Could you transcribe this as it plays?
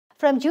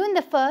From June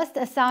the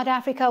 1st, South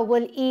Africa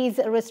will ease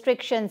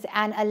restrictions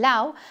and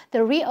allow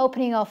the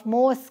reopening of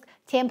mosques,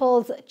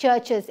 temples,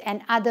 churches,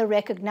 and other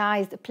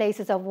recognized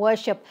places of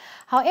worship.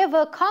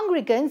 However,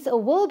 congregants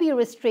will be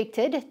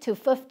restricted to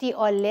 50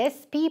 or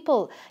less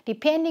people,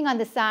 depending on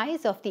the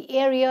size of the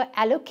area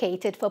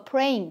allocated for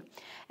praying.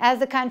 As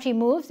the country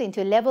moves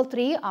into level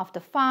 3 of the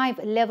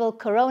 5-level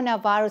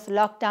coronavirus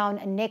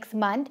lockdown next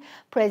month,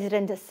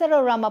 President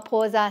Cyril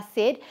Ramaphosa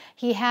said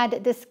he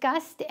had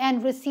discussed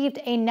and received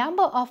a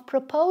number of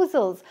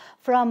proposals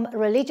from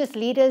religious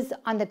leaders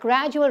on the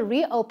gradual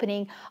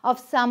reopening of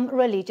some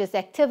religious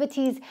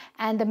activities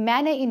and the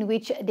manner in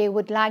which they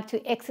would like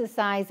to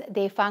exercise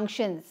their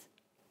functions.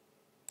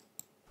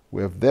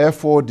 We have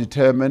therefore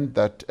determined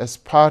that as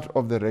part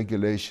of the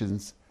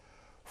regulations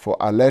for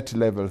alert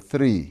level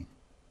 3,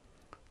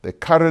 the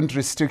current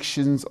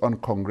restrictions on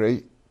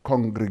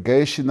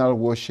congregational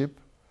worship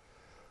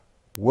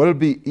will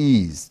be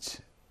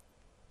eased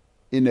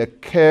in a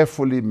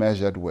carefully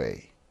measured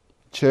way.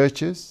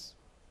 Churches,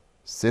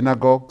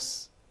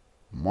 synagogues,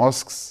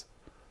 mosques,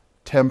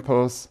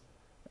 temples,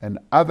 and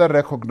other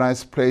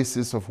recognized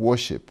places of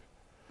worship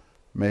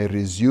may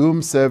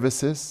resume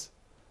services,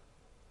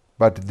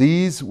 but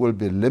these will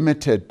be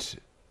limited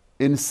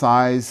in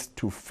size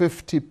to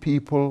 50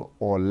 people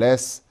or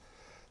less,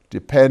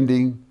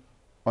 depending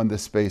on the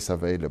space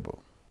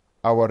available.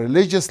 Our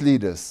religious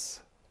leaders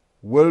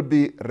will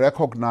be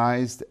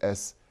recognized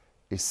as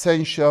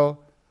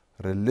essential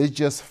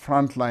religious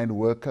frontline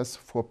workers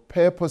for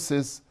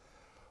purposes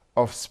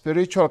of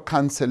spiritual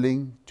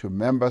counseling to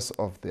members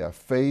of their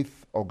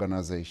faith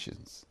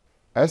organizations.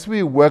 As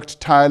we worked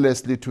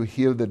tirelessly to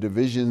heal the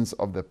divisions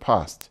of the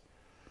past,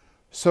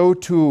 so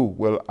too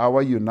will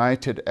our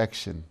united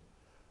action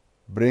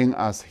bring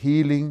us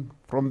healing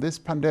from this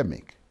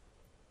pandemic.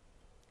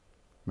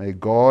 May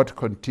God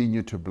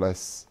continue to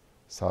bless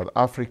South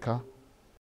Africa